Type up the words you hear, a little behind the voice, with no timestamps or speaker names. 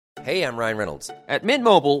Hey, I'm Ryan Reynolds. At Mint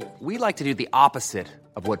Mobile, we like to do the opposite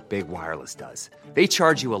of what Big Wireless does. They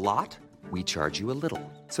charge you a lot, we charge you a little.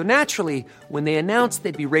 So naturally, when they announced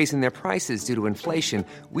they'd be raising their prices due to inflation,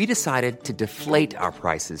 we decided to deflate our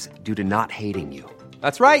prices due to not hating you.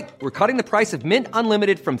 That's right. We're cutting the price of Mint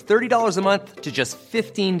Unlimited from $30 a month to just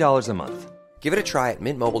 $15 a month. Give it a try at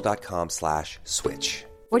mintmobile.com/switch.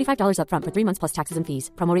 $45 up front for 3 months plus taxes and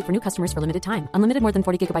fees. Promo rate for new customers for limited time. Unlimited more than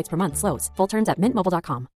 40 gigabytes per month. Slows full terms at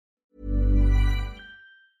mintmobile.com.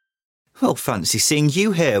 Well, fancy seeing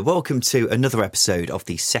you here. Welcome to another episode of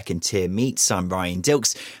the Second Tier Meets. I'm Ryan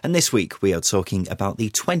Dilks, and this week we are talking about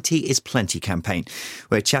the 20 is Plenty campaign.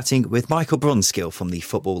 We're chatting with Michael Brunskill from the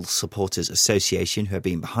Football Supporters Association, who have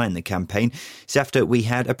been behind the campaign. It's after we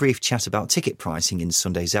had a brief chat about ticket pricing in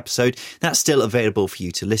Sunday's episode. That's still available for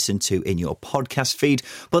you to listen to in your podcast feed,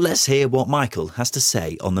 but let's hear what Michael has to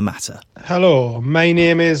say on the matter. Hello, my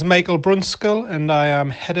name is Michael Brunskill, and I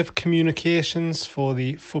am Head of Communications for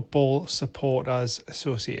the Football Supporters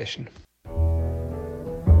Association.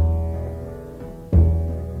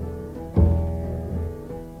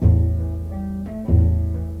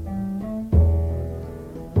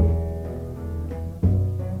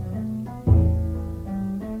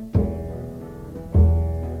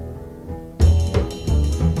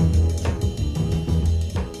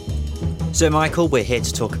 So, Michael, we're here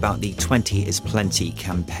to talk about the 20 is Plenty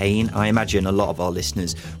campaign. I imagine a lot of our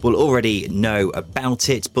listeners will already know about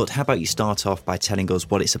it, but how about you start off by telling us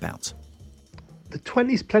what it's about? The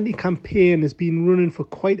 20 is Plenty campaign has been running for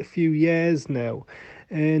quite a few years now,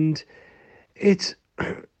 and it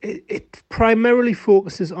primarily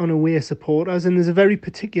focuses on away supporters, and there's a very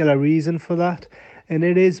particular reason for that, and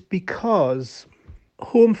it is because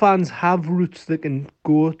home fans have routes they can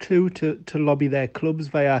go to lobby their clubs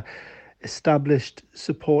via established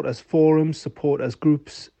supporters forums, supporters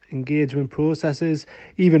groups, engagement processes,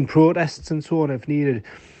 even protests and so on if needed.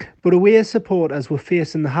 But away supporters were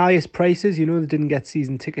facing the highest prices. You know, they didn't get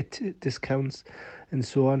season ticket discounts and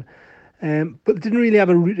so on. But they didn't really have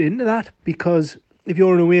a route into that, because if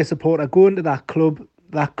you're an away supporter going to that club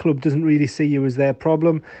doesn't really see you as their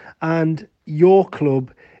problem, and your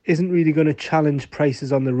club isn't really going to challenge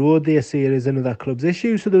prices on the road. They see it as another club's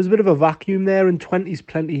issue. So there was a bit of a vacuum there, and 20 is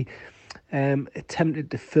Plenty attempted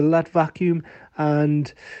to fill that vacuum,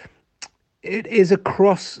 and it is a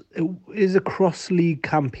cross league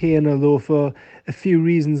campaign, although for a few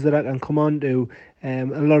reasons that I can come on to, a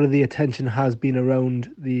lot of the attention has been around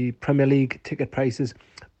the Premier League ticket prices,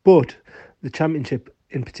 but the Championship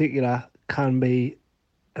in particular can be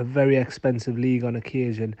a very expensive league on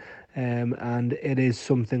occasion, and it is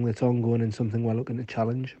something that's ongoing and something we're looking to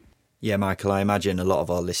challenge. Yeah, Michael, I imagine a lot of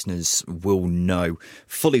our listeners will know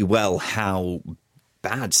fully well how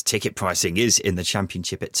bad ticket pricing is in the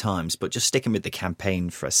Championship at times. But just sticking with the campaign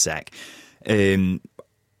for a sec, I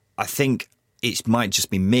think it might just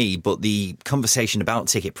be me, but the conversation about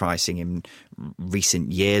ticket pricing in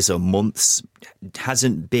recent years or months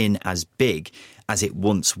hasn't been as big as it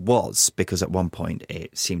once was, because at one point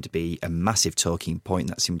it seemed to be a massive talking point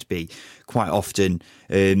that seemed to be quite often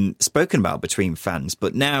spoken about between fans.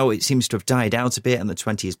 But now it seems to have died out a bit, and the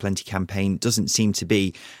 20 is Plenty campaign doesn't seem to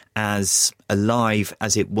be as alive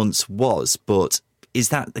as it once was. But is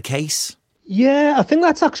that the case? Yeah, I think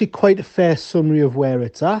that's actually quite a fair summary of where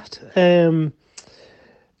it's at. The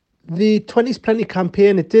 20 is Plenty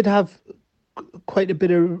campaign, it did have quite a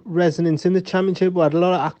bit of resonance in the Championship. We had a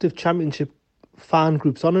lot of active Championship fan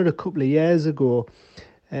groups on it a couple of years ago,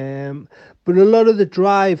 but a lot of the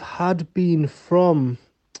drive had been from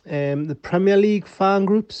the Premier League fan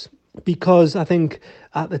groups, because I think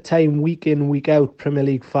at the time, week in, week out, Premier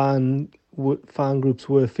League fan groups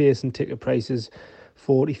were facing ticket prices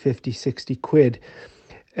 40, 50, 60 quid,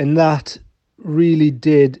 and that really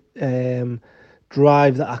did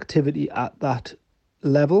drive the activity at that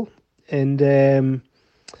level. And there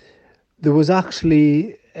was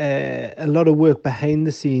actually a lot of work behind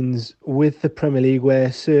the scenes with the Premier League,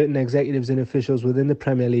 where certain executives and officials within the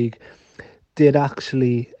Premier League did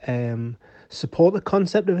actually support the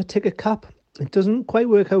concept of a ticket cap. It doesn't quite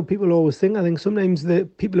work how people always think. I think sometimes the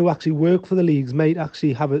people who actually work for the leagues might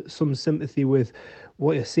actually have some sympathy with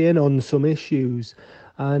what you're saying on some issues.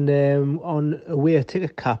 And on a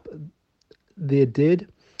ticket cap, they did.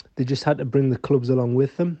 They just had to bring the clubs along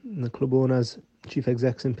with them, and the club owners, chief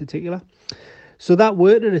execs in particular. So that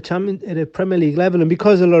worked at a Premier League level, and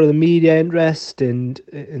because a lot of the media interest and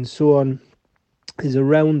so on is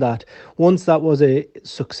around that, once that was a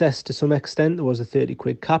success to some extent, there was a 30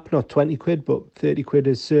 quid cap, not 20 quid, but 30 quid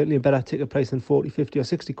is certainly a better ticket price than 40, 50 or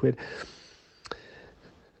 60 quid.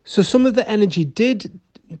 So some of the energy did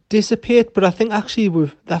dissipate, but I think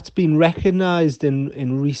actually that's been recognised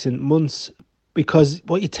in recent months, because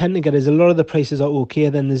what you tend to get is a lot of the prices are okay,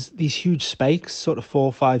 then there's these huge spikes, sort of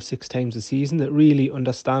 4, 5, 6 times a season, that really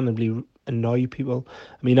understandably annoy people.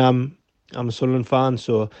 I mean, I'm a Sunderland fan,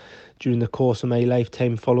 so during the course of my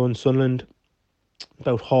lifetime following Sunderland,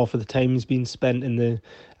 about half of the time has been spent in the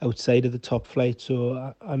outside of the top flight,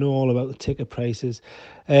 so I know all about the ticket prices.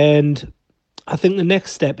 And I think the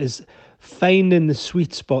next step is finding the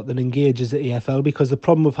sweet spot that engages the EFL, because the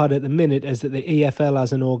problem we've had at the minute is that the EFL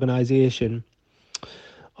as an organisation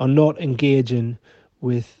are not engaging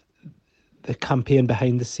with the campaign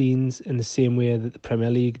behind the scenes in the same way that the Premier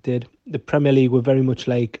League did. The Premier League were very much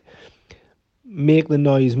like, make the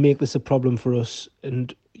noise, make this a problem for us,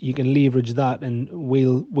 and you can leverage that, and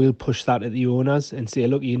we'll push that at the owners and say,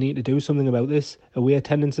 look, you need to do something about this. Away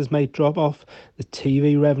attendances might drop off, the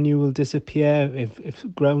TV revenue will disappear if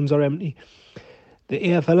grounds are empty. The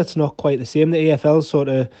EFL, it's not quite the same. The EFL sort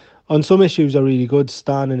of, on some issues, are really good,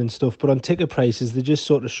 standing and stuff, but on ticket prices, they just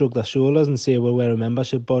sort of shrug their shoulders and say, well, we're a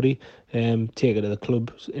membership body, take it to the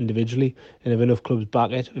clubs individually, and if enough clubs back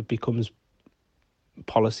it, it becomes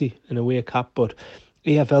policy in a way, cap. But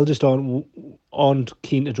EFL just aren't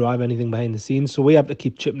keen to drive anything behind the scenes, so we have to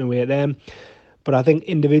keep chipping away at them. But I think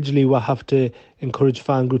individually we'll have to encourage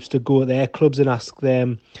fan groups to go at their clubs and ask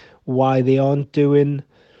them why they aren't doing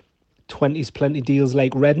 20s plenty deals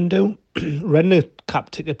like Reading do. Reading cap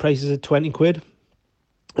ticket prices at 20 quid,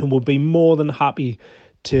 and would be more than happy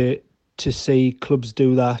to see clubs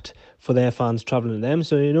do that for their fans travelling to them.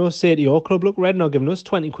 So, you know, say to your club, look, Reading are giving us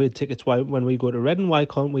 20 quid tickets when we go to Reading, why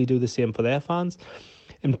can't we do the same for their fans?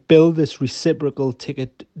 And build this reciprocal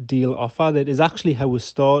ticket deal offer. That is actually how we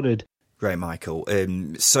started. Great, Michael.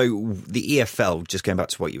 So the EFL, just going back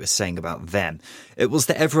to what you were saying about them, was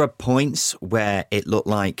there ever a point where it looked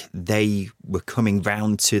like they were coming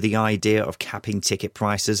round to the idea of capping ticket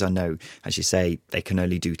prices? I know, as you say, they can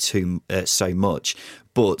only do so much,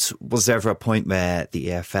 but was there ever a point where the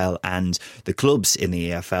EFL and the clubs in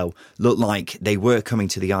the EFL looked like they were coming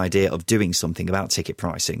to the idea of doing something about ticket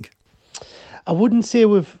pricing? I wouldn't say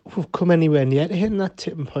we've come anywhere near to hitting that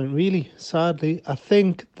tipping point, really, sadly. I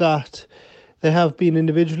think that there have been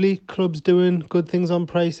individually clubs doing good things on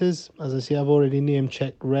prices. As I say, I've already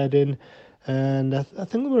name-checked Reading, and I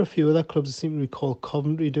think there were a few other clubs. I seem to recall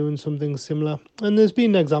Coventry doing something similar. And there's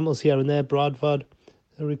been examples here and there, Bradford,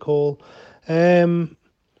 I recall. But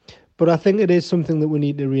I think it is something that we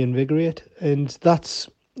need to reinvigorate, and that's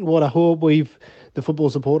what I hope the Football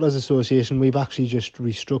Supporters Association, we've actually just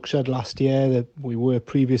restructured last year. That we were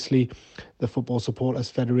previously the Football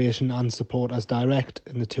Supporters Federation and Supporters Direct,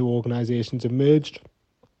 and the two organisations have merged.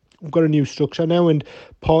 We've got a new structure now, and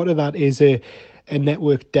part of that is a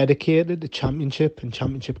network dedicated to Championship and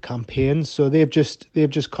Championship campaigns. So they've just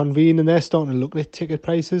convened, and they're starting to look at ticket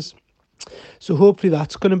prices. So hopefully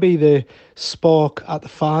that's going to be the spark at the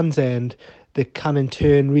fans' end that can in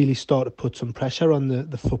turn really start to put some pressure on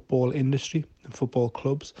the football industry and football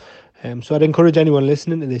clubs. So I'd encourage anyone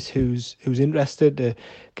listening to this who's interested to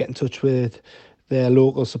get in touch with their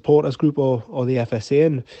local supporters group or the FSA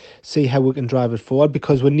and see how we can drive it forward,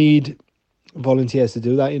 because we need volunteers to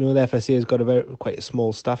do that. You know, the FSA has got quite a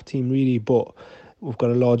small staff team really, but we've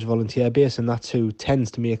got a large volunteer base, and that's who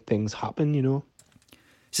tends to make things happen, you know.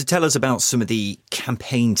 So tell us about some of the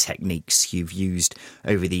campaign techniques you've used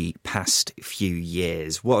over the past few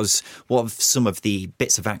years. What are some of the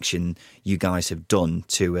bits of action you guys have done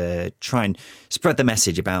to try and spread the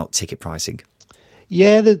message about ticket pricing?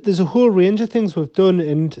 Yeah, there's a whole range of things we've done,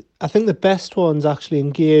 and I think the best ones actually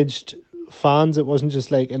engaged fans. It wasn't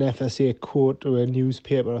just like an FSA quote or a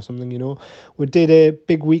newspaper or something, you know. We did a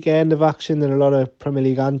big weekend of action that a lot of Premier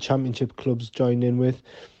League and Championship clubs joined in with.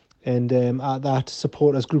 And at that,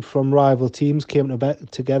 supporters group from rival teams came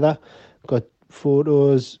together, got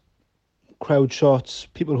photos, crowd shots,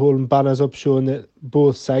 people holding banners up showing that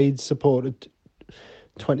both sides supported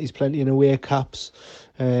 20s plenty in away caps.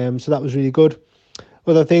 So that was really good.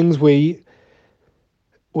 Other things, we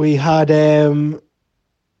had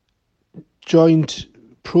joint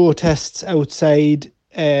protests outside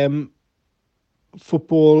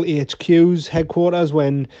football HQ's headquarters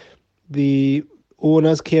when the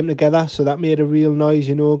owners came together, so that made a real noise,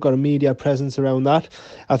 you know, got a media presence around that.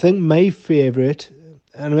 I think my favourite,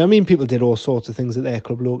 and I mean people did all sorts of things at their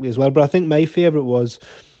club locally as well, but I think my favourite was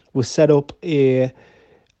set up an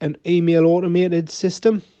email automated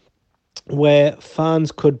system where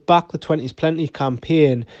fans could back the 20s Plenty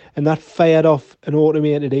campaign, and that fired off an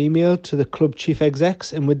automated email to the club chief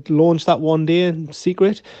execs, and we'd launched that one day in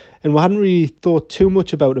secret, and we hadn't really thought too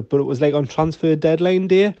much about it, but it was like on transfer deadline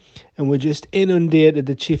day, and we just inundated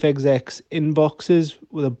the chief execs inboxes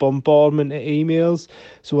with a bombardment of emails.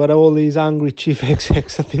 So we had all these angry chief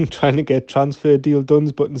execs, I think, trying to get transfer deal done,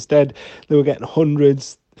 but instead they were getting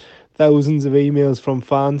hundreds, thousands of emails from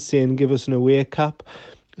fans saying give us an away cap.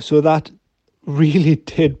 So that really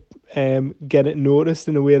did get it noticed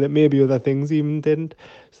in a way that maybe other things even didn't.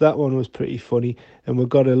 So that one was pretty funny, and we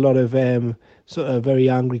got a lot of sort of very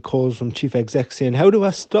angry calls from chief execs saying, "How do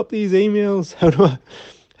I stop these emails?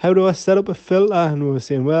 How do I set up a filter?" And we were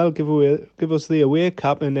saying, "Well, give us the away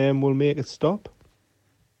cap, and we'll make it stop."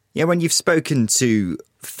 Yeah, when you've spoken to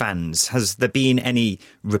fans, has there been any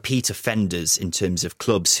repeat offenders in terms of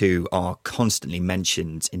clubs who are constantly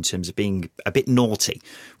mentioned in terms of being a bit naughty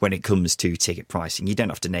when it comes to ticket pricing? You don't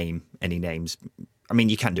have to name any names. I mean,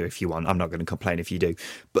 you can do if you want. I'm not going to complain if you do.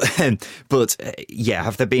 But yeah,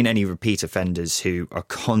 have there been any repeat offenders who are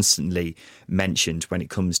constantly mentioned when it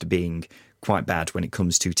comes to being quite bad when it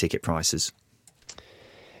comes to ticket prices?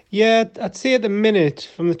 Yeah, I'd say at the minute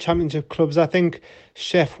from the Championship clubs, I think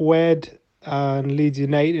Sheff Wed and Leeds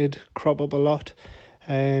United crop up a lot,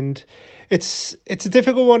 and it's a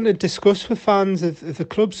difficult one to discuss with fans of the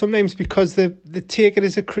club sometimes, because they take it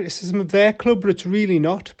as a criticism of their club, but it's really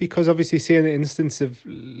not, because obviously seeing the instance of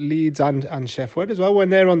Leeds and Sheff Wed as well, when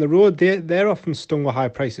they're on the road, they're often stung with high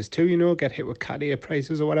prices too, you know, get hit with cat ear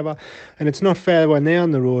prices or whatever, and it's not fair when they're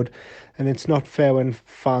on the road, and it's not fair when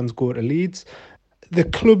fans go to Leeds. The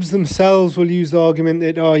clubs themselves will use the argument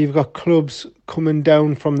that, you've got clubs coming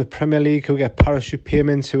down from the Premier League who get parachute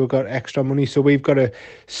payments, who have got extra money, so we've got to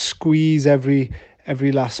squeeze every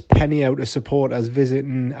last penny out of supporters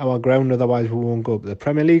visiting our ground, otherwise we won't go up to the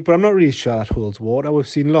Premier League. But I'm not really sure that holds water. We've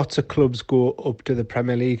seen lots of clubs go up to the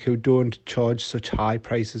Premier League who don't charge such high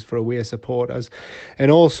prices for away supporters.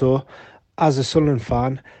 And also, as a Sunderland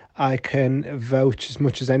fan, I can vouch as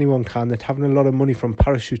much as anyone can that having a lot of money from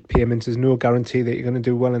parachute payments is no guarantee that you're going to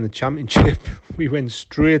do well in the Championship. We went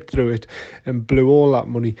straight through it and blew all that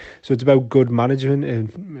money. So it's about good management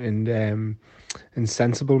and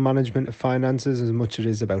sensible management of finances as much as it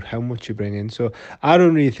is about how much you bring in. So I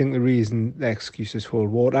don't really think the excuses hold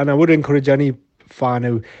water. And I would encourage any fan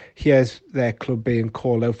who hears their club being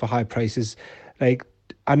called out for high prices, like,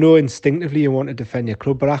 I know instinctively you want to defend your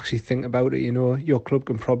club, but actually think about it. You know, your club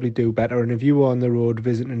can probably do better. And if you were on the road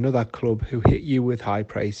visiting another club who hit you with high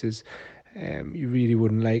prices, you really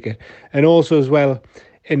wouldn't like it. And also as well,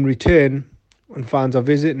 in return, when fans are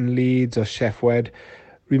visiting Leeds or Sheff Wed,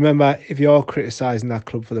 remember, if you're criticising that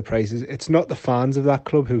club for the prices, it's not the fans of that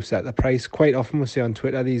club who set the price. Quite often we see on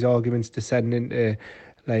Twitter these arguments descend into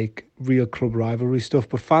like real club rivalry stuff,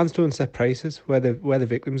 but fans don't set prices. We're the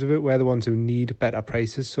victims of it. We're the ones who need better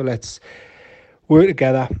prices. So let's work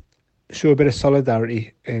together, show a bit of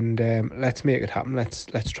solidarity, and let's make it happen. Let's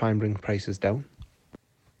try and bring prices down.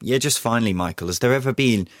 Yeah, just finally, Michael, has there ever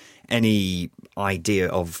been any idea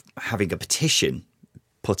of having a petition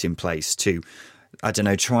put in place to, I don't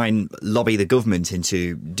know, try and lobby the government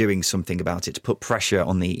into doing something about it, to put pressure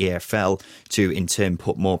on the EFL, to in turn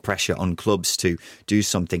put more pressure on clubs to do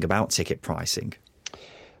something about ticket pricing?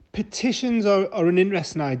 Petitions are an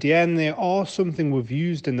interesting idea, and they are something we've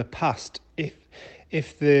used in the past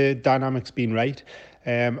if the dynamic's been right.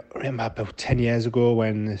 I remember about 10 years ago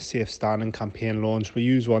when the Safe Standing campaign launched, we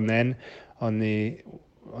used one then on the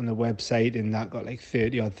website, and that got like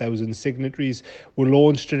 30,000 signatories. We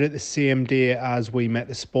launched it at the same day as we met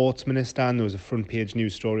the sports minister, and there was a front page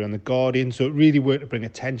news story on The Guardian, so it really worked to bring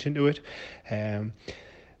attention to it.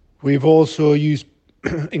 We've also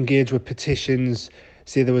engaged with petitions.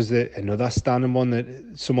 Say there was another standing one that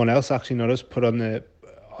someone else, actually not us, put on the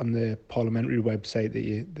parliamentary website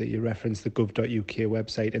that you referenced, the gov.uk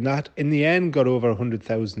website, and that in the end got over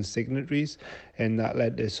 100,000 signatories, and that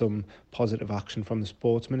led to some positive action from the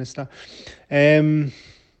sports minister. In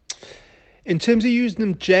terms of using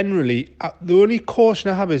them generally, the only caution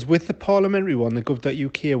I have is with the parliamentary one, the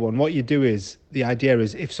gov.uk one, what you do is, the idea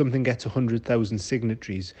is if something gets 100,000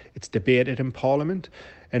 signatories, it's debated in Parliament.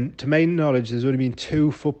 And to my knowledge, there's only been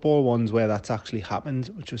 2 football ones where that's actually happened,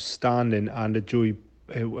 which was Standing and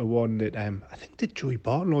a one that I think did Joey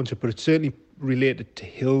Barton launch it, but it's certainly related to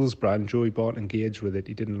Hillsborough, and Joey Barton engaged with it.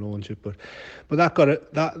 He didn't launch it, but that got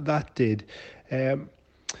it. That did.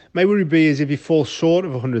 My worry is if you fall short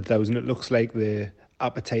of 100,000, it looks like the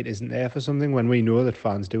appetite isn't there for something, when we know that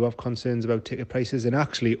fans do have concerns about ticket prices. And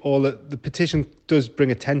actually, all the petition does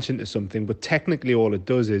bring attention to something, but technically all it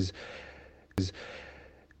does is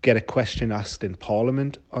get a question asked in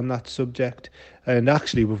Parliament on that subject. And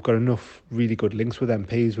actually, we've got enough really good links with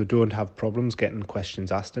MPs. We don't have problems getting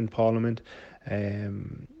questions asked in Parliament.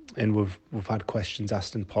 And we've had questions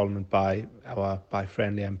asked in Parliament by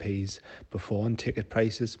friendly MPs before on ticket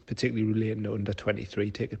prices, particularly relating to under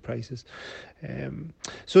 23 ticket prices.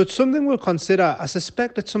 So it's something we'll consider. I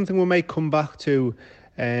suspect it's something we might come back to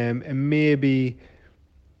and maybe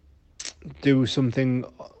do something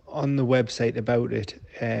on the website about it.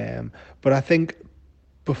 But I think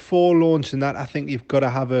before launching that, I think you've got to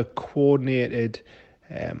have a coordinated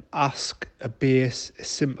ask, a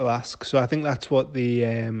simple ask. So I think that's what the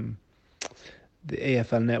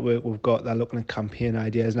AFL network we've got. They're looking at campaign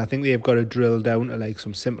ideas, and I think they've got to drill down to like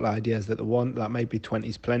some simple ideas that they want. That might be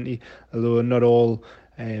 20's plenty, although not all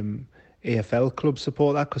AFL clubs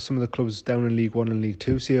support that, because some of the clubs down in League 1 and League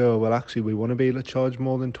 2 say, oh, well, actually, we want to be able to charge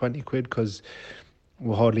more than 20 quid because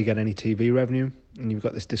we'll hardly get any TV revenue. And you've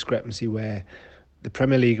got this discrepancy where the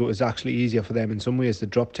Premier League, it was actually easier for them in some ways to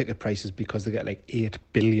drop ticket prices because they get like £8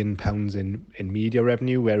 billion in media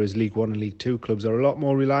revenue, whereas League 1 and League 2 clubs are a lot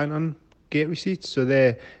more reliant on gate receipts. So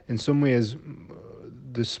they're, in some ways,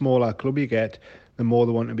 the smaller club you get, the more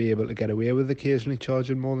they want to be able to get away with occasionally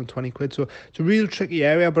charging more than 20 quid. So it's a real tricky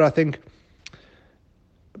area, but I think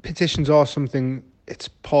petitions are something, it's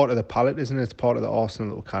part of the palette, isn't it? It's part of the arsenal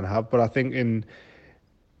that we can have. But I think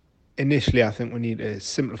initially, I think we need to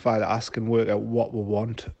simplify the ask and work out what we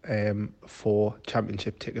want for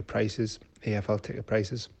championship ticket prices, AFL ticket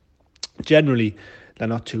prices. Generally, they're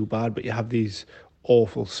not too bad, but you have these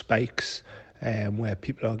awful spikes where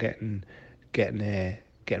people are getting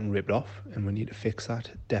ripped off, and we need to fix that,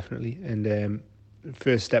 definitely. And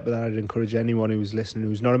first step of that, I'd encourage anyone who's listening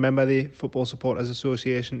who's not a member of the Football Supporters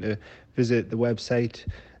Association to visit the website,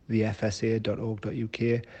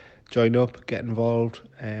 thefsa.org.uk. Join up, get involved.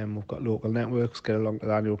 We've got local networks, get along to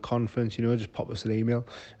the annual conference, just pop us an email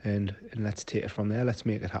and let's take it from there. Let's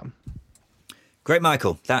make it happen. Great,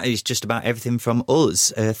 Michael. That is just about everything from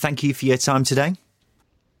us. Thank you for your time today.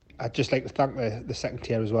 I'd just like to thank the second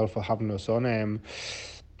tier as well for having us on.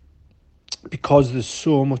 Because there's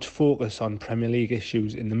so much focus on Premier League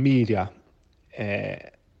issues in the media,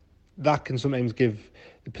 that can sometimes give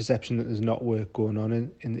the perception that there's not work going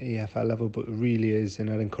on in the EFL level, but it really is. And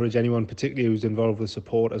I'd encourage anyone, particularly who's involved with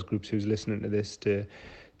supporters groups, who's listening to this, to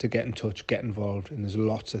get in touch, get involved. And there's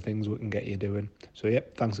lots of things we can get you doing. So,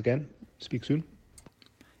 yep, thanks again. Speak soon.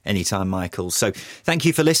 Anytime, Michael. So thank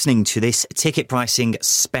you for listening to this ticket pricing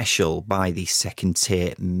special by the Second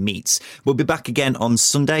Tier Meets. We'll be back again on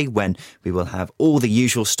Sunday when we will have all the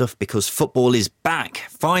usual stuff because football is back.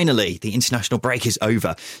 Finally, the international break is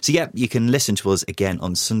over. So yeah, you can listen to us again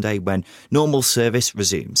on Sunday when normal service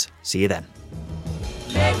resumes. See you then.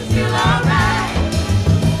 Make me feel all right.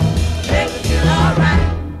 Make me feel all right.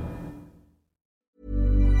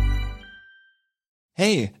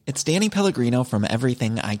 Hey, it's Danny Pellegrino from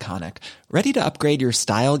Everything Iconic. Ready to upgrade your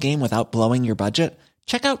style game without blowing your budget?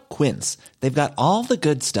 Check out Quince. They've got all the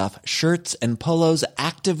good stuff, shirts and polos,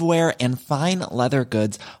 activewear, and fine leather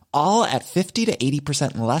goods, all at 50 to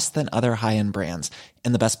 80% less than other high-end brands.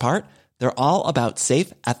 And the best part? They're all about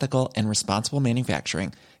safe, ethical, and responsible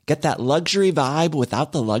manufacturing. Get that luxury vibe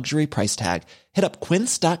without the luxury price tag. Hit up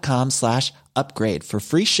quince.com/upgrade for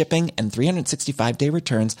free shipping and 365-day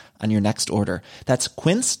returns on your next order. That's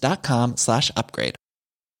quince.com/upgrade.